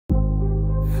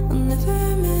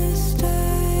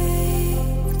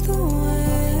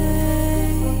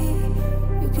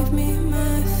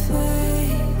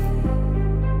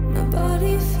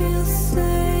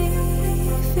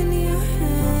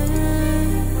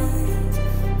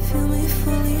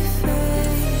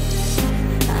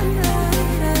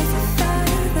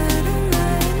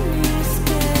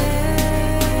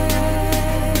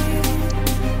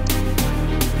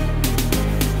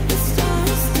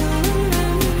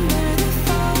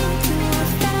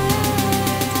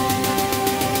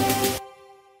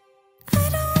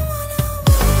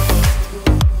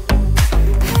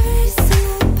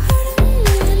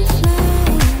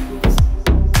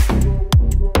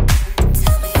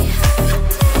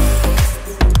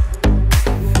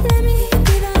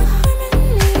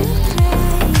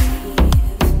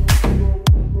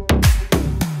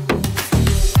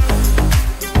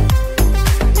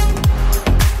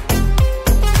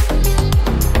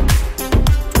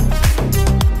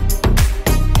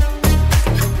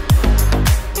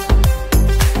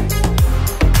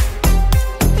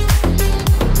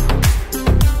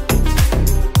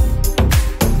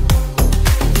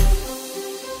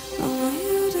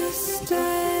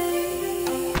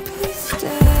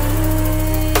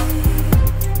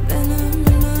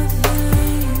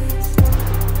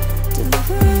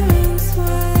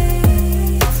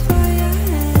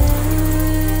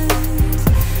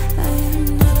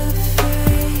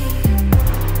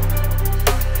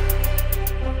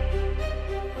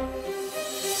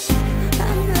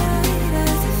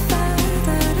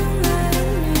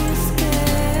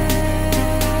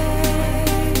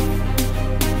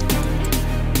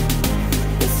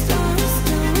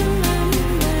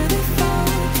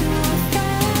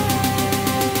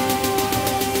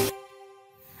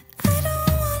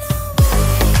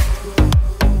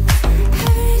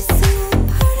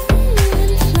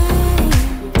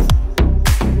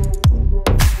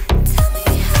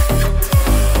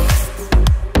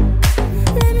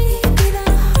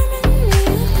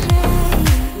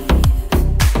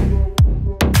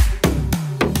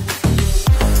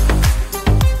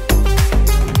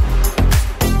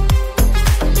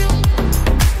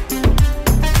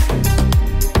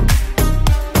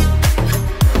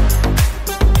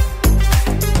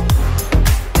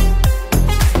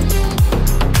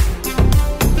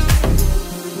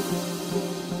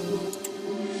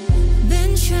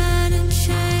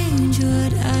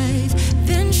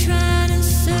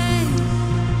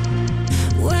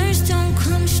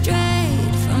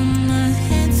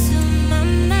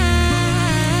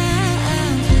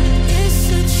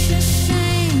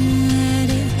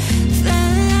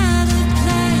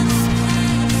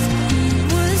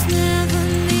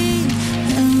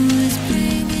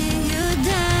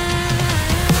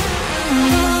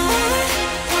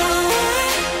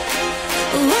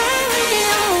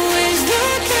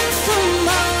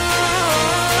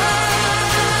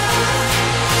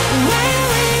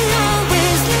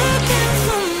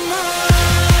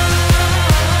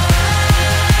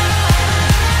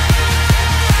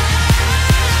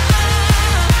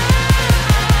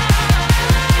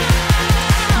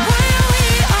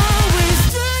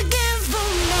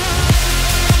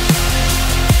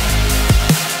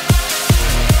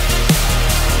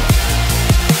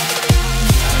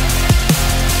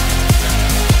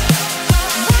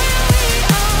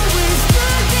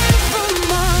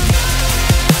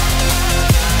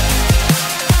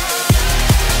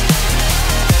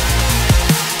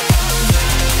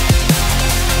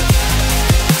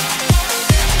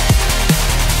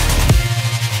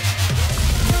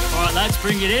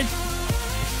bring it in.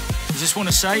 I just want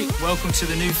to say welcome to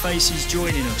the new faces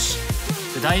joining us.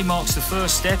 Today marks the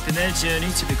first step in their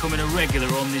journey to becoming a regular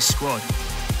on this squad.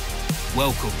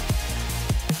 Welcome.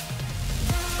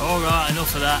 All right,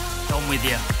 enough of that. On with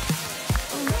you.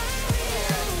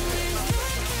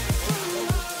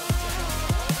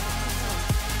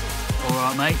 All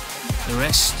right, mate. The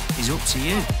rest is up to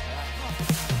you.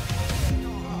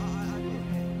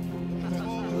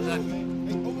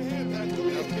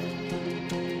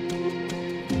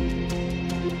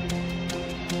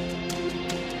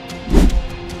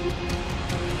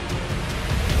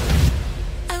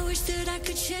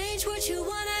 Change what you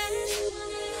wanted.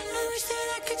 I wish that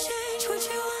I could change what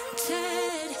you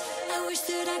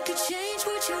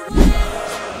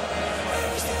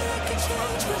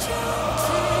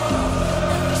wanted.